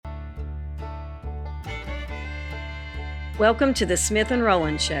Welcome to the Smith and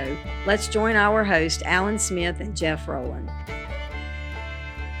Rowland Show. Let's join our host, Alan Smith and Jeff Rowland.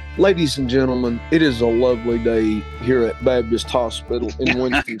 Ladies and gentlemen, it is a lovely day here at Baptist Hospital in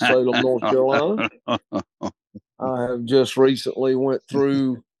Winston-Salem, North Carolina. I have just recently went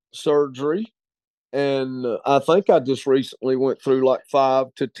through surgery, and I think I just recently went through like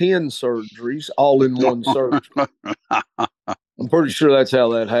 5 to 10 surgeries, all in one surgery. I'm pretty sure that's how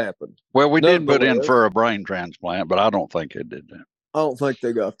that happened. Well, we did put in for a brain transplant, but I don't think it did that. I don't think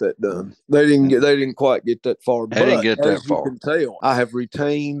they got that done. They didn't quite get that far. They didn't get that far. As you can tell, I have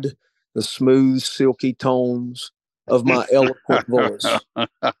retained the smooth, silky tones of my eloquent voice.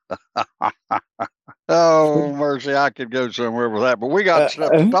 Oh, mercy, I could go somewhere with that, but we got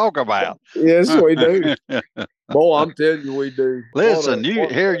stuff to talk about. Yes, we do. Boy, I'm telling you, we do. Listen,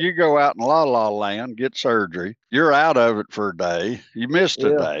 you go out in La La Land, get surgery. You're out of it for a day. You missed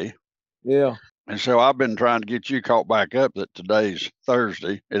a day. Yeah. And so I've been trying to get you caught back up that today's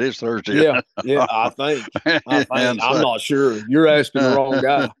Thursday. It is Thursday. Yeah, I think. I'm not sure. You're asking the wrong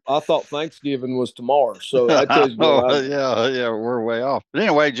guy. I thought Thanksgiving was tomorrow. So that tells you yeah, we're way off. But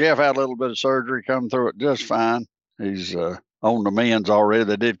anyway, Jeff had a little bit of surgery, come through it just fine. He's on the mends already.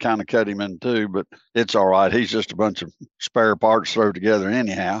 They did kind of cut him in two, but it's all right. He's just a bunch of spare parts thrown together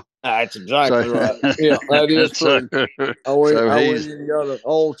anyhow. That's exactly right. Yeah, that is true. I went and got an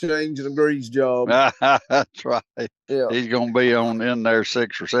oil change and a grease job. That's right. Yeah. He's going to be in there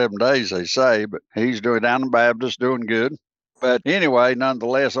 6 or 7 days, they say, but he's down in Baptist, doing good. But anyway,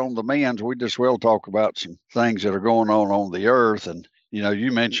 nonetheless, on the mends, we just will talk about some things that are going on the earth. And,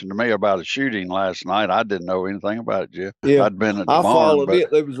 you mentioned to me about a shooting last night. I didn't know anything about it, Jeff. Yeah. I'd been at the I barn, followed it.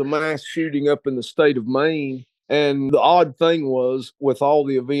 There was a mass shooting up in the state of Maine. And the odd thing was, with all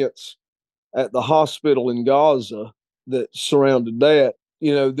the events at the hospital in Gaza that surrounded that,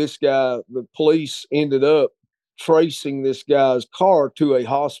 this guy, the police ended up tracing this guy's car to a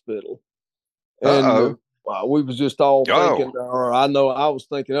hospital. And we was just all thinking, or I was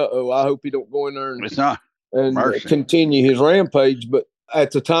thinking, I hope he don't go in there and continue his rampage. But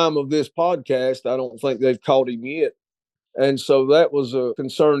at the time of this podcast, I don't think they've caught him yet. And so that was a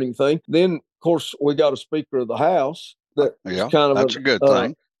concerning thing. Then, of course, we got a Speaker of the House that's a good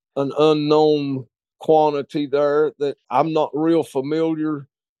thing. An unknown quantity there that I'm not real familiar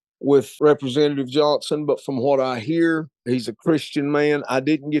with Representative Johnson, but from what I hear, he's a Christian man. I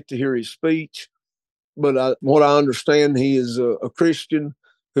didn't get to hear his speech, but what I understand, he is a Christian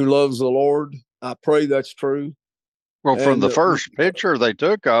who loves the Lord. I pray that's true. Well, from the first picture they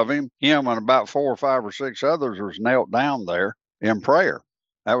took of him and about 4 or 5 or 6 others was knelt down there in prayer.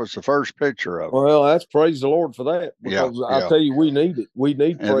 That was the first picture of him. Well, that's praise the Lord for that. Because I tell you, we need it. We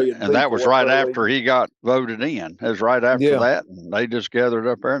need prayer. And that was right after he got voted in. It was right after that. And they just gathered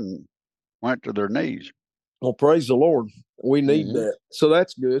up there and went to their knees. Well, praise the Lord. We need that. So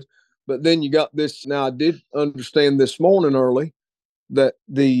that's good. But then you got this. Now, I did understand this morning early that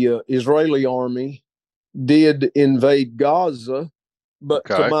the Israeli army did invade Gaza, but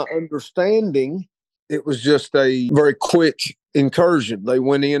to my understanding, it was just a very quick incursion. They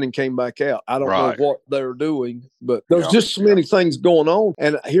went in and came back out. I don't know what they're doing, but there's just so many things going on.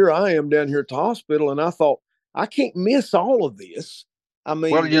 And here I am down here at the hospital, and I thought, I can't miss all of this. I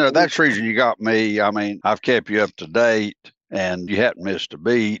mean, well, that's the reason you got me. I mean, I've kept you up to date. And you hadn't missed a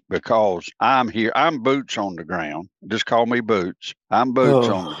beat because I'm here. I'm boots on the ground. Just call me Boots. I'm boots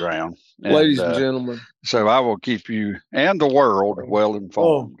on the ground. And, ladies and gentlemen. So I will keep you and the world well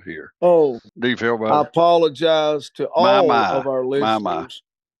informed here. Do you feel better? I apologize to all of our listeners.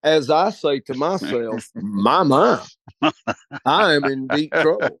 As I say to myself, my, I am in deep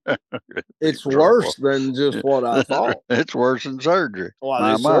trouble. It's worse than just what I thought. It's worse than surgery.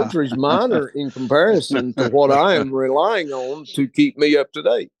 Well, surgery's minor in comparison to what I am relying on to keep me up to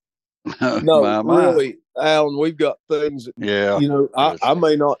date. No, really, Alan, we've got things that, I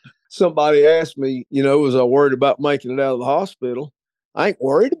may not. Somebody asked me, was I worried about making it out of the hospital? I ain't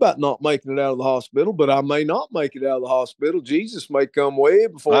worried about not making it out of the hospital, but I may not make it out of the hospital. Jesus may come way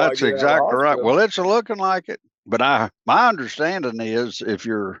before I get out of the hospital. That's exactly right. Well, it's looking like it. But my understanding is if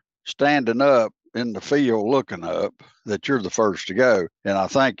you're standing up in the field looking up, that you're the first to go. And I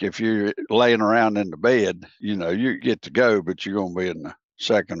think if you're laying around in the bed, you get to go, but you're going to be in the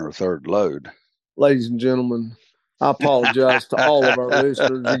second or third load. Ladies and gentlemen, I apologize to all of our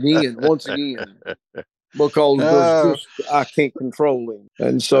listeners once again. Because I can't control him.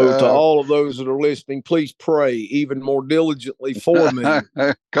 And so to all of those that are listening, please pray even more diligently for me.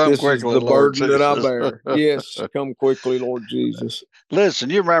 Come this quickly, is the Lord burden Jesus. that I bear. Yes, come quickly, Lord Jesus. Listen,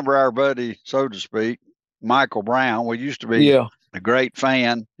 you remember our buddy, so to speak, Michael Brown. We used to be a great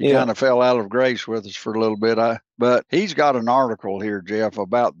fan. He Yeah. kind of fell out of grace with us for a little bit. But he's got an article here, Jeff,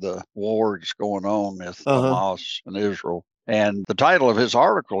 about the war that's going on with Hamas and Israel. And the title of his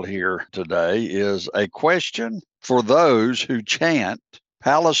article here today is A Question for Those Who Chant,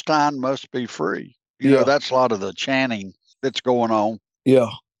 Palestine Must Be Free. You know, that's a lot of the chanting that's going on. Yeah.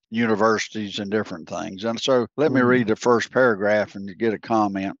 Universities and different things. And so let me read the first paragraph and get a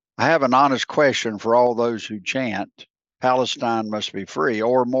comment. I have an honest question for all those who chant, Palestine must be free,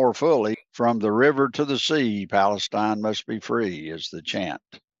 or more fully, from the river to the sea, Palestine must be free, is the chant.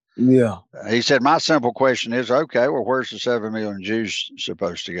 Yeah. He said, my simple question is, okay, well, where's the 7 million Jews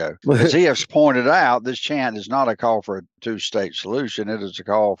supposed to go? As he has pointed out, this chant is not a call for a two-state solution. It is a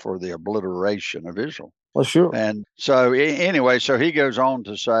call for the obliteration of Israel. Well, sure. And so anyway, so he goes on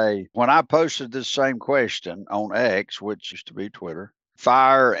to say, when I posted this same question on X, which used to be Twitter,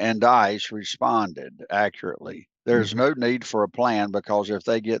 Fire and Ice responded accurately. There's no need for a plan because if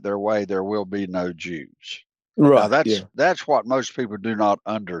they get their way, there will be no Jews. Right. Now, that's what most people do not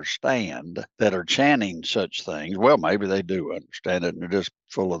understand that are chanting such things. Well, maybe they do understand it and they're just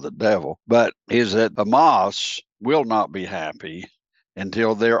full of the devil. But is that Hamas will not be happy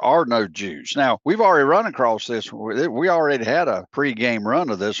until there are no Jews. Now, we've already run across this. We already had a pregame run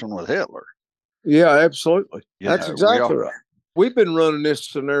of this one with Hitler. Yeah, absolutely. That's know, exactly right. We've been running this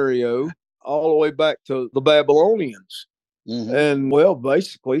scenario all the way back to the Babylonians. And, well,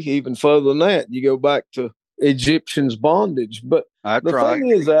 basically, even further than that, you go back to Egyptians' bondage. But thing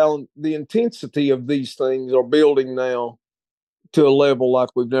is, Alan, the intensity of these things are building now to a level like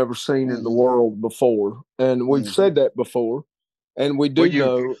we've never seen in the world before. And we've said that before. And we do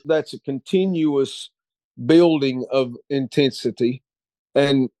know that's a continuous building of intensity.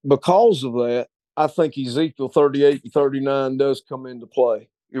 And because of that, I think Ezekiel 38 and 39 does come into play.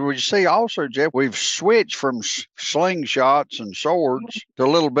 You see also, Jeff, we've switched from slingshots and swords to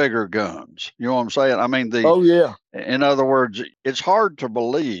little bigger guns. You know what I'm saying? I mean, in other words, it's hard to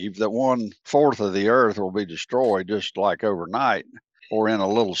believe that 1/4 of the earth will be destroyed just like overnight or in a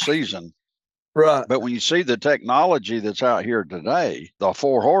little season. Right. But when you see the technology that's out here today, the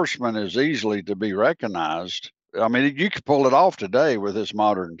 4 horsemen is easily to be recognized. I mean, you could pull it off today with this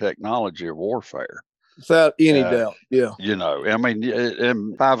modern technology of warfare. Without any doubt, yeah. You know, I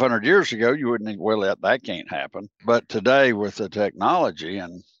mean, 500 years ago, you wouldn't think, well, that can't happen. But today with the technology,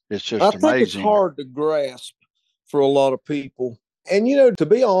 and it's just amazing. I think it's hard to grasp for a lot of people. And, you know, to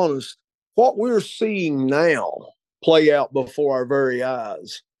be honest, what we're seeing now play out before our very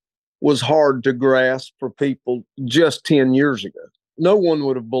eyes was hard to grasp for people just 10 years ago. No one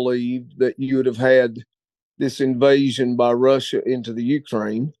would have believed that you would have had this invasion by Russia into the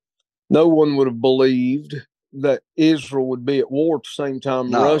Ukraine. No one would have believed that Israel would be at war at the same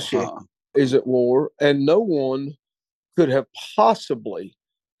time Russia is at war. And no one could have possibly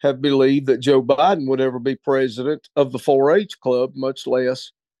have believed that Joe Biden would ever be president of the 4-H club, much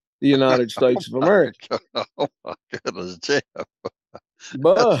less the United States of America. Oh, my goodness, Jeff.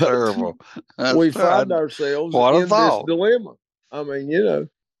 But that's terrible. We find ourselves in this dilemma. I mean, you know,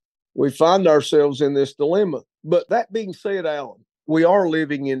 we find ourselves in this dilemma. But that being said, Alan, we are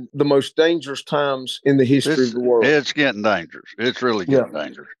living in the most dangerous times in the history of the world. It's getting dangerous. It's really getting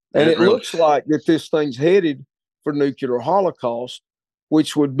dangerous. And it looks like that this thing's headed for nuclear holocaust,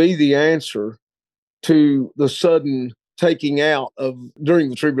 which would be the answer to the sudden taking out of, during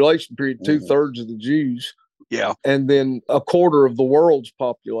the tribulation period, 2/3 of the Jews. Yeah. And then 1/4 of the world's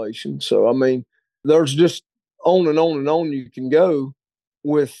population. So, I mean, there's just on and on and on you can go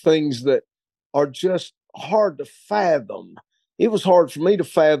with things that are just hard to fathom. It was hard for me to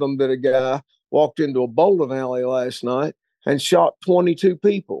fathom that a guy walked into a bowling alley last night and shot 22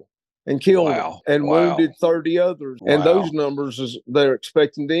 people and killed them and wounded 30 others. And those numbers, they're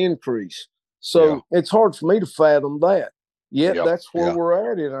expecting to increase. So it's hard for me to fathom that. Yet that's where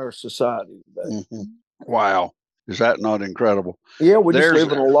we're at in our society today. Wow. Is that not incredible? Yeah, we just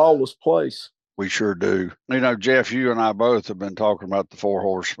live in a lawless place. We sure do. You know, Jeff, you and I both have been talking about the 4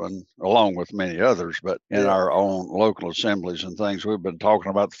 horsemen, along with many others, but in our own local assemblies and things, we've been talking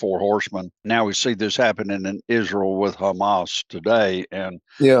about the 4 horsemen. Now we see this happening in Israel with Hamas today. And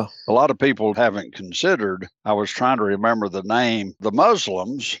a lot of people haven't considered, I was trying to remember the name, the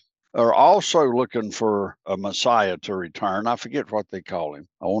Muslims are also looking for a Messiah to return. I forget what they call him.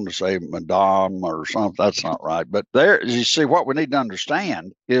 I want to say Madame or something. That's not right. But there, you see, what we need to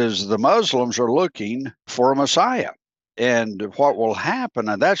understand is the Muslims are looking for a Messiah. And what will happen,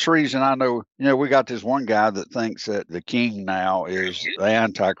 and that's the reason I know, you know, we got this one guy that thinks that the king now is the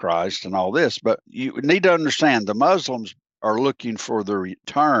Antichrist and all this. But you need to understand the Muslims are looking for the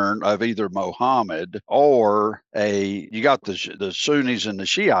return of either Muhammad or you got the Sunnis and the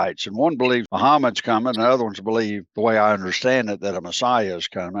Shiites, and one believes Muhammad's coming, and the other ones believe, the way I understand it, that a Messiah is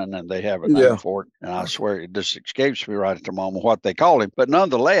coming, and they have a name for it. And I swear it just escapes me right at the moment what they call him. But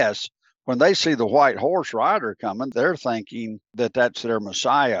nonetheless, when they see the white horse rider coming, they're thinking that that's their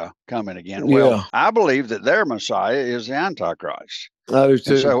Messiah coming again. Yeah. Well, I believe that their Messiah is the Antichrist. I do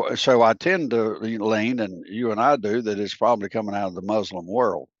too. So I tend to lean, and you and I do, that it's probably coming out of the Muslim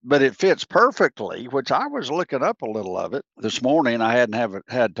world. But it fits perfectly, which I was looking up a little of it this morning. I hadn't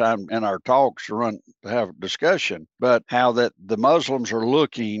had time in our talks to have a discussion, but how that the Muslims are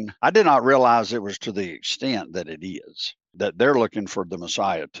looking. I did not realize it was to the extent that it is, that they're looking for the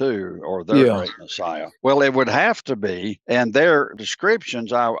Messiah too, or their great Messiah. Well, it would have to be. And their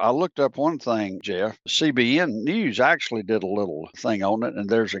descriptions, I looked up one thing, Jeff. CBN News actually did a little thing on it, and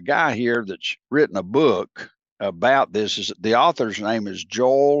there's a guy here that's written a book about this. The author's name is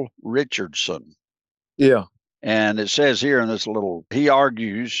Joel Richardson. Yeah. And it says here in this he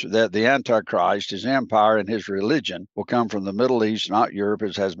argues that the Antichrist, his empire, and his religion will come from the Middle East, not Europe,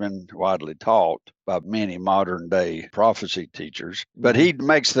 as has been widely taught by many modern day prophecy teachers. But he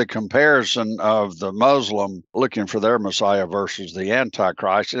makes the comparison of the Muslim looking for their Messiah versus the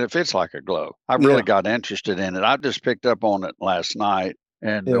Antichrist, and it fits like a glove. I really got interested in it. I just picked up on it last night.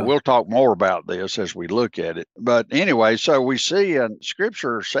 And we'll talk more about this as we look at it. But anyway, so we see, and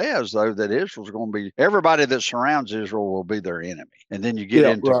Scripture says, though, that Israel's going to be, everybody that surrounds Israel will be their enemy. And then you get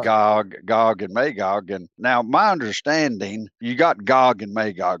into Gog and Magog. And now my understanding, you got Gog and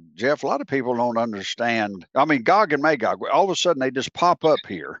Magog. Jeff, a lot of people don't understand. I mean, Gog and Magog, all of a sudden they just pop up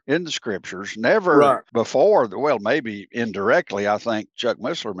here in the Scriptures. Never before, well, maybe indirectly, I think Chuck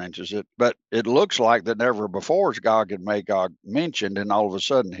Missler mentions it, but it looks like that never before is Gog and Magog mentioned, and all of a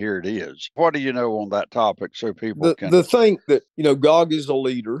sudden here it is. What do you know on that topic, so people can... The thing that, Gog is a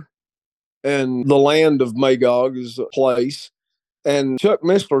leader, and the land of Magog is a place. And Chuck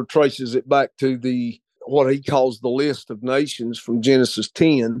Missler traces it back to what he calls the list of nations from Genesis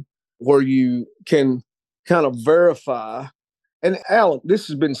 10, where you can kind of verify. And Alan, this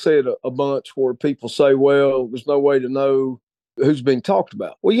has been said a bunch, where people say, well, there's no way to know who's being talked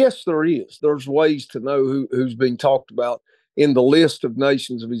about. Well, yes, there is. There's ways to know who's being talked about in the list of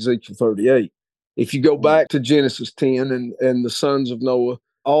nations of Ezekiel 38. If you go back to Genesis 10 and the sons of Noah,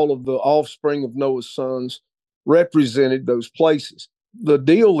 all of the offspring of Noah's sons represented those places. The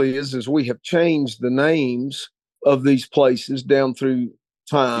deal is we have changed the names of these places down through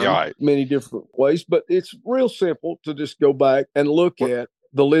time, many different ways, but it's real simple to just go back and look at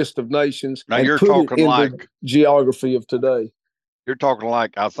the list of nations now and you're put talking it in like the geography of today. You're talking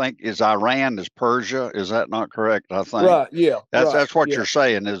like, I think, is Iran, is Persia? Is that not correct? I think. Right, yeah. That's what you're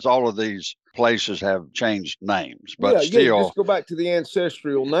saying, is all of these places have changed names. But still, you just go back to the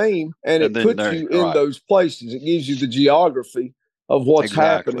ancestral name, and it puts you in those places. It gives you the geography of what's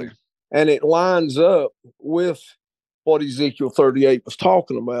happening. And it lines up with what Ezekiel 38 was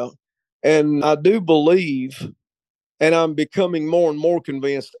talking about. And I do believe, and I'm becoming more and more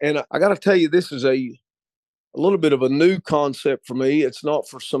convinced, and I got to tell you, this is a little bit of a new concept for me. It's not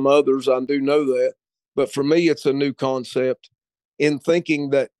for some others, I do know that, but for me, it's a new concept in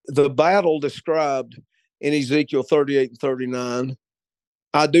thinking that the battle described in Ezekiel 38 and 39,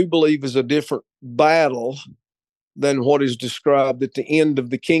 I do believe is a different battle than what is described at the end of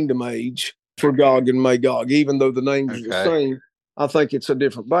the kingdom age for Gog and Magog. Even though the names are the same, I think it's a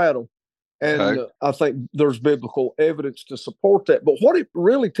different battle. And I think there's biblical evidence to support that. But what it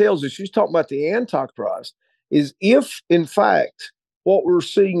really tells us, she's talking about the Antichrist, is if, in fact, what we're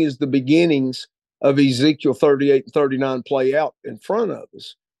seeing is the beginnings of Ezekiel 38 and 39 play out in front of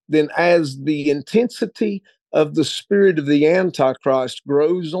us, then as the intensity of the spirit of the Antichrist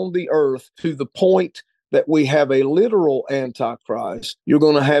grows on the earth to the point that we have a literal Antichrist, you're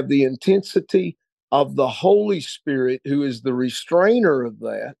going to have the intensity of the Holy Spirit, who is the restrainer of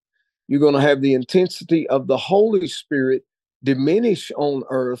that. You're going to have the intensity of the Holy Spirit diminish on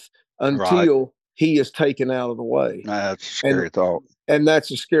earth until he is taken out of the way. That's a scary thought. And that's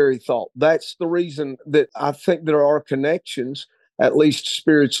a scary thought. That's the reason that I think there are connections, at least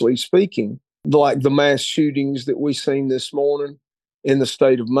spiritually speaking, like the mass shootings that we've seen this morning in the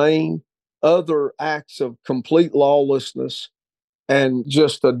state of Maine, other acts of complete lawlessness and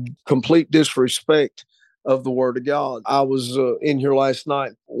just a complete disrespect of the Word of God. I was in here last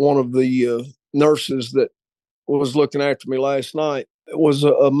night. One of the nurses that was looking after me last night was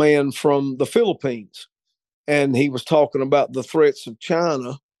a man from the Philippines, and he was talking about the threats of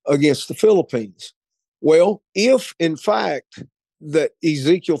China against the Philippines. Well, if in fact that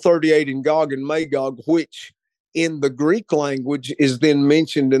Ezekiel 38 and Gog and Magog, which in the Greek language is then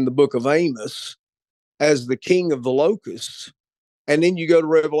mentioned in the book of Amos as the king of the locusts. And then you go to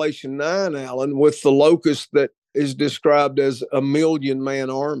Revelation 9, Alan, with the locust that is described as a 1,000,000-man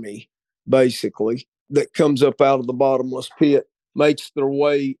army, basically, that comes up out of the bottomless pit, makes their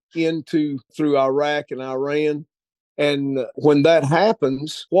way through Iraq and Iran. And when that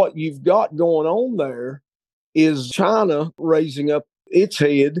happens, what you've got going on there is China raising up its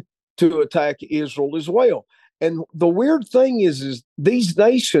head to attack Israel as well. And the weird thing is these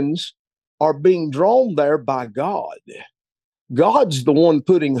nations are being drawn there by God. God's the one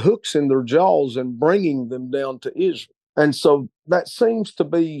putting hooks in their jaws and bringing them down to Israel. And so that seems to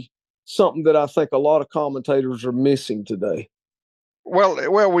be something that I think a lot of commentators are missing today. Well,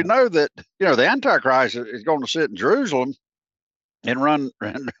 we know that, the Antichrist is going to sit in Jerusalem and run.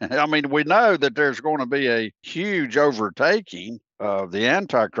 I mean, we know that there's going to be a huge overtaking of the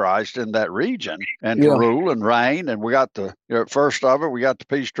Antichrist in that region and to rule and reign. And we got first of it, we got the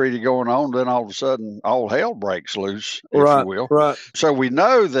peace treaty going on. Then all of a sudden, all hell breaks loose, if you will. Right. So we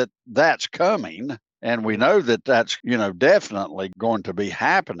know that that's coming. And we know that that's, definitely going to be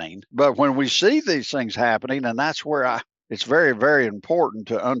happening. But when we see these things happening, and that's where it's very, very important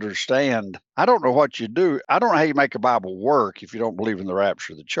to understand. I don't know what you do. I don't know how you make a Bible work if you don't believe in the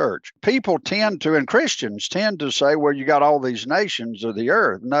rapture of the church. People tend to, and Christians tend to say, well, you got all these nations of the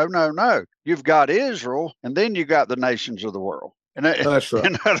earth. No. You've got Israel, and then you got the nations of the world. And that's right.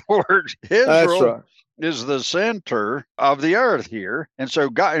 In other words, Israel is the center of the earth here. And so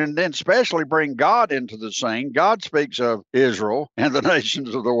God, and then especially bring God into the scene. God speaks of Israel and the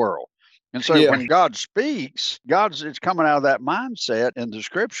nations of the world. And so when God speaks, it's coming out of that mindset in the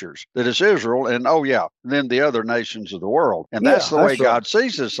scriptures that it's Israel and, then the other nations of the world. And that's the way God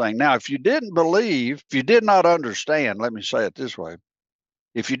sees this thing. Now, if you didn't believe, if you did not understand, let me say it this way.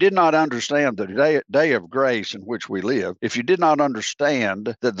 If you did not understand the day of grace in which we live, if you did not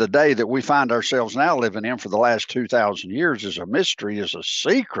understand that the day that we find ourselves now living in for the last 2,000 years is a mystery, is a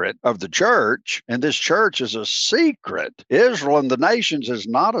secret of the church, and this church is a secret. Israel and the nations is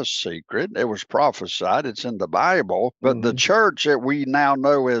not a secret. It was prophesied. It's in the Bible. But the church that we now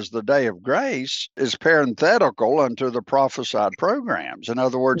know as the day of grace is parenthetical unto the prophesied programs. In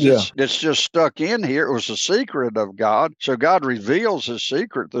other words, it's just stuck in here. It was a secret of God. So God reveals his secret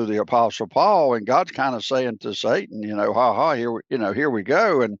through the Apostle Paul, and God's kind of saying to Satan, here we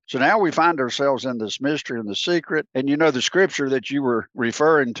go. And so now we find ourselves in this mystery and the secret. And the scripture that you were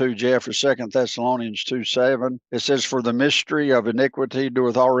referring to, Jeff, is 2 Thessalonians 2:7. It says, for the mystery of iniquity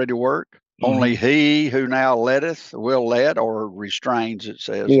doeth already work. Only he who now letteth will let, or restrains, it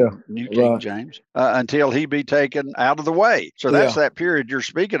says in New King James, until he be taken out of the way. So that's that period you're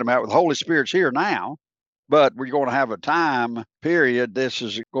speaking about with the Holy Spirit's here now. But we're going to have a time period. This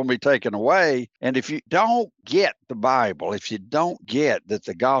is going to be taken away. And if you don't get the Bible, if you don't get that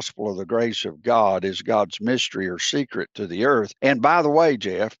the gospel of the grace of God is God's mystery or secret to the earth, and by the way,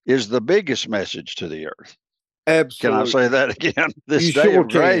 Jeff, is the biggest message to the earth. Absolutely. Can I say that again? This day of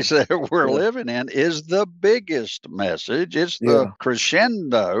grace that we're living in is the biggest message. It's the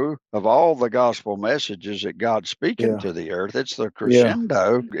crescendo of all the gospel messages that God's speaking to the earth. It's the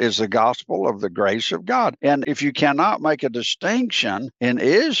crescendo is the gospel of the grace of God. And if you cannot make a distinction in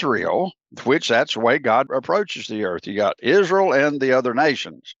Israel, which that's the way God approaches the earth. You got Israel and the other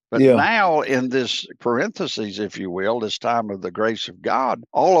nations. But now in this parentheses, if you will, this time of the grace of God,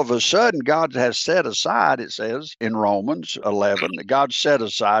 all of a sudden God has set aside, it says in Romans 11, that God set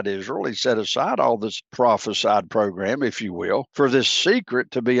aside Israel. He set aside all this prophesied program, if you will, for this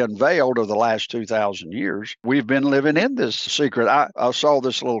secret to be unveiled of the last 2,000 years. We've been living in this secret. I saw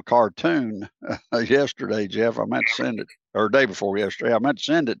this little cartoon yesterday, Jeff. I meant to send it. Or day before yesterday. I meant to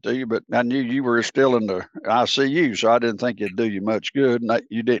send it to you, but I knew you were still in the ICU, so I didn't think it'd do you much good. And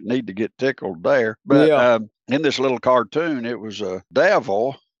you didn't need to get tickled there. But in this little cartoon, it was a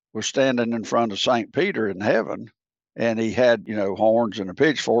devil was standing in front of St. Peter in heaven, and he had, horns and a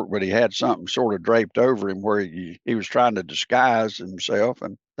pitchfork, but he had something sort of draped over him where he was trying to disguise himself.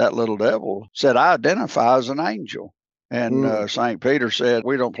 And that little devil said, I identify as an angel. And St. Peter said,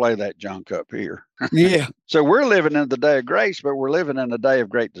 we don't play that junk up here. So we're living in the day of grace, but we're living in a day of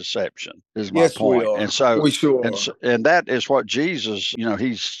great deception, is my point. We are. And so, we sure and that is what Jesus,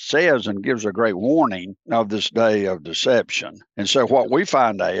 he says and gives a great warning of this day of deception. And so what we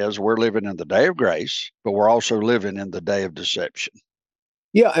find is we're living in the day of grace, but we're also living in the day of deception.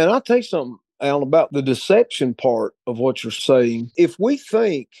 Yeah. And I'll tell you something, Alan, about the deception part of what you're saying. If we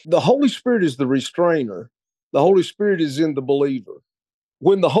think the Holy Spirit is the restrainer, the Holy Spirit is in the believer.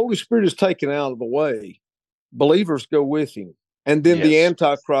 When the Holy Spirit is taken out of the way, believers go with him. And then the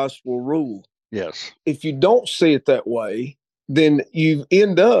Antichrist will rule. Yes. If you don't see it that way, then you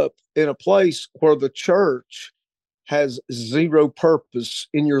end up in a place where the church has zero purpose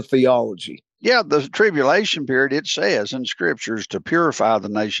in your theology. Yeah, the tribulation period, it says in scriptures to purify the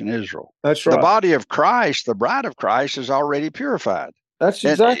nation Israel. That's The right. body of Christ, the bride of Christ, is already purified. That's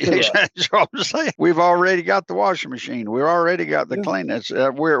And exactly right. that's what I'm saying. We've already got the washing machine. We've already got the Yeah. cleanness.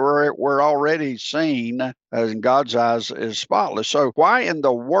 We're already seen as in God's eyes as spotless. So why in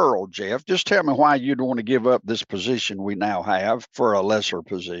the world, Jeff? Just tell me why you'd want to give up this position we now have for a lesser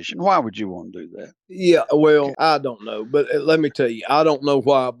position. Why would you want to do that? Yeah, well, I don't know, but let me tell you, I don't know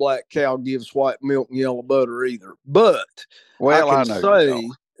why a black cow gives white milk and yellow butter either. But Well, I I can know say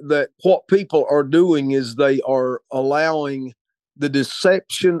that what people are doing is they are allowing the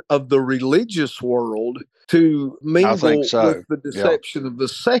deception of the religious world to I think mingle so. with the deception of the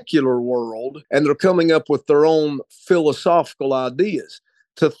secular world, and they're coming up with their own philosophical ideas.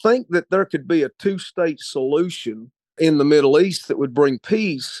 To think that there could be a two-state solution in the Middle East that would bring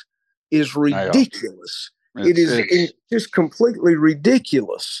peace is ridiculous. It is just completely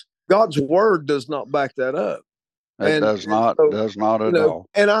ridiculous. God's word does not back that up. It does not at all.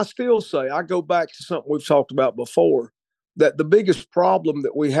 And I still say, I go back to something we've talked about before, that the biggest problem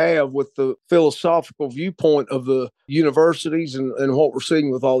that we have with the philosophical viewpoint of the universities and what we're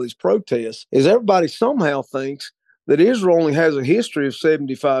seeing with all these protests is everybody somehow thinks that Israel only has a history of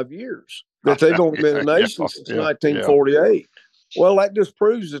 75 years, that they've only been a nation since 1948. Well, that just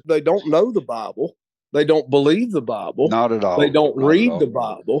proves that they don't know the Bible. They don't believe the Bible. Not at all. They don't read the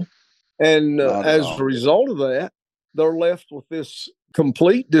Bible. And as a result of that, they're left with this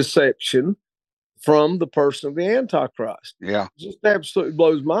complete deception from the person of the Antichrist. Yeah. It just absolutely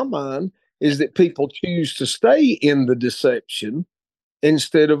blows my mind is that people choose to stay in the deception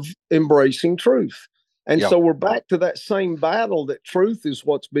instead of embracing truth. And so we're back to that same battle that truth is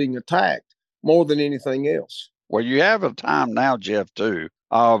what's being attacked more than anything else. Well, you have a time now, Jeff, too,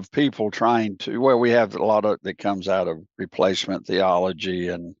 of people trying to, we have a lot of that comes out of replacement theology,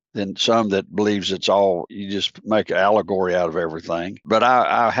 and then some that believes it's all, you just make an allegory out of everything. But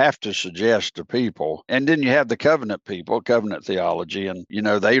I have to suggest to people, and then you have the covenant people, covenant theology, and,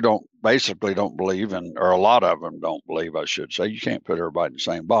 they basically don't believe, or a lot of them don't believe, I should say. You can't put everybody in the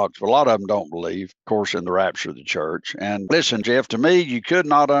same box, but a lot of them don't believe, of course, in the rapture of the church. And listen, Jeff, to me, you could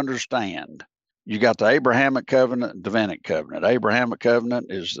not understand. You got the Abrahamic covenant and Davidic covenant. Abrahamic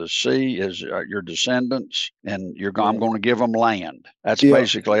covenant is the sea, is your descendants, and I'm going to give them land. That's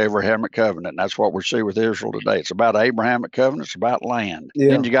basically Abrahamic covenant. And that's what we see with Israel today. It's about Abrahamic covenant. It's about land.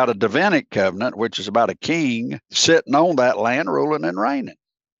 Then you got a Davidic covenant, which is about a king sitting on that land, ruling and reigning.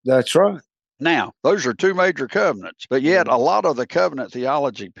 That's right. Now, those are two major covenants, but yet a lot of the covenant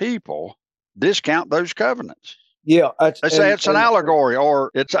theology people discount those covenants. Yeah, they say it's an allegory,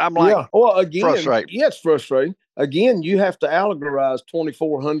 or I'm like, well, again, frustrated. Yeah, it's frustrating. Again, you have to allegorize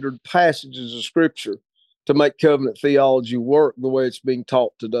 2,400 passages of scripture to make covenant theology work the way it's being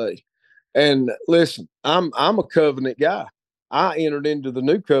taught today. And listen, I'm a covenant guy. I entered into the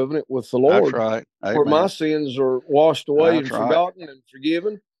new covenant with the Lord. That's right. Amen. Where my sins are washed away and forgotten and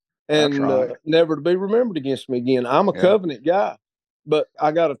forgiven, and never to be remembered against me again. I'm a covenant guy, but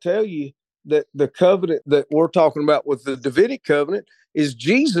I got to tell you, that the covenant that we're talking about with the Davidic covenant is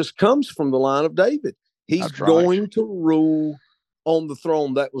Jesus comes from the line of David. He's going to rule on the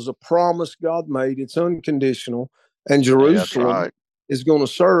throne. That was a promise God made. It's unconditional. And Jerusalem is going to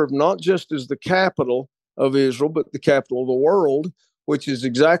serve not just as the capital of Israel, but the capital of the world, which is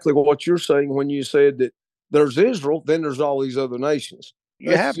exactly what you're saying when you said that there's Israel, then there's all these other nations.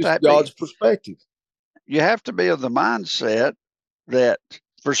 That's you have just to God's perspective. You have to be of the mindset that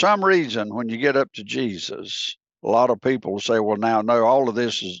for some reason, when you get up to Jesus, a lot of people say, well, now, no, all of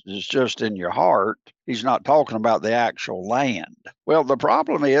this is just in your heart. He's not talking about the actual land. Well, the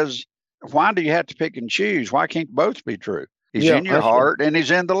problem is, why do you have to pick and choose? Why can't both be true? He's in your heart and he's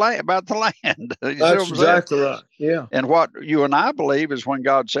in the land, about the land. That's exactly right. Yeah. And what you and I believe is when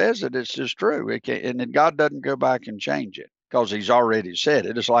God says it, it's just true. And then God doesn't go back and change it because he's already said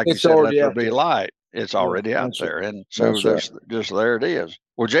it. It's like he said, let there be light. It's already out there. And so just there it is.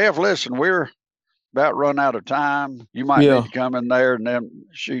 Well, Jeff, listen, we're about run out of time. You might need to come in there and then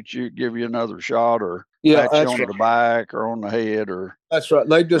give you another shot, or pat you on the back or on the head, or that's right.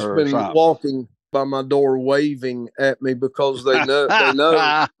 They've just been walking by my door waving at me because they know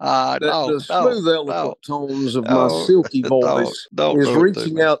that the smooth, eloquent tones of my silky voice is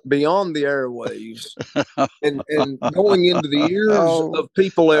reaching out beyond the airwaves and going into the ears of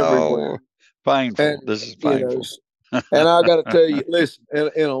people everywhere. Painful. And, this is painful. And I got to tell you, listen, and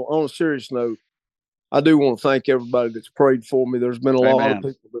on a serious note, I do want to thank everybody that's prayed for me. There's been a lot of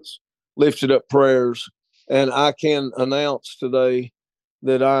people that's lifted up prayers. And I can announce today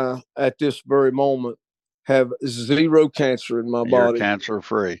that I, at this very moment, have zero cancer in my You're body. cancer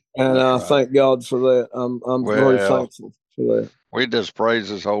free. And I thank God for that. I'm very thankful for that. We just praise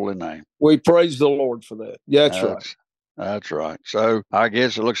his holy name. We praise the Lord for that. Yeah, that's right. That's right. So I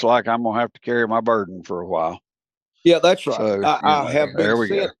guess it looks like I'm going to have to carry my burden for a while. Yeah, that's right. So, I have been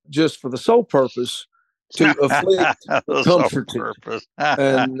sent just for the sole purpose to afflict the comforted.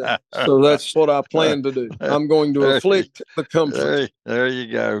 And so that's what I plan to do. I'm going to afflict the comforted. There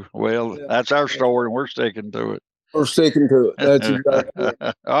you go. Well, that's our story, and we're sticking to it. We're sticking to it. That's exactly it.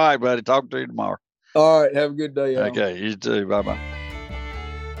 All right, buddy. Talk to you tomorrow. All right. Have a good day, Al. Okay, you too. Bye-bye.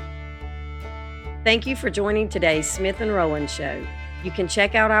 Thank you for joining today's Smith and Rowland Show. You can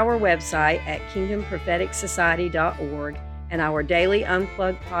check out our website at kingdompropheticsociety.org and our daily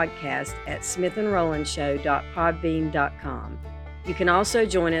Unplugged podcast at smithandrolandshow.podbean.com. You can also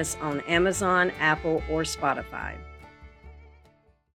join us on Amazon, Apple, or Spotify.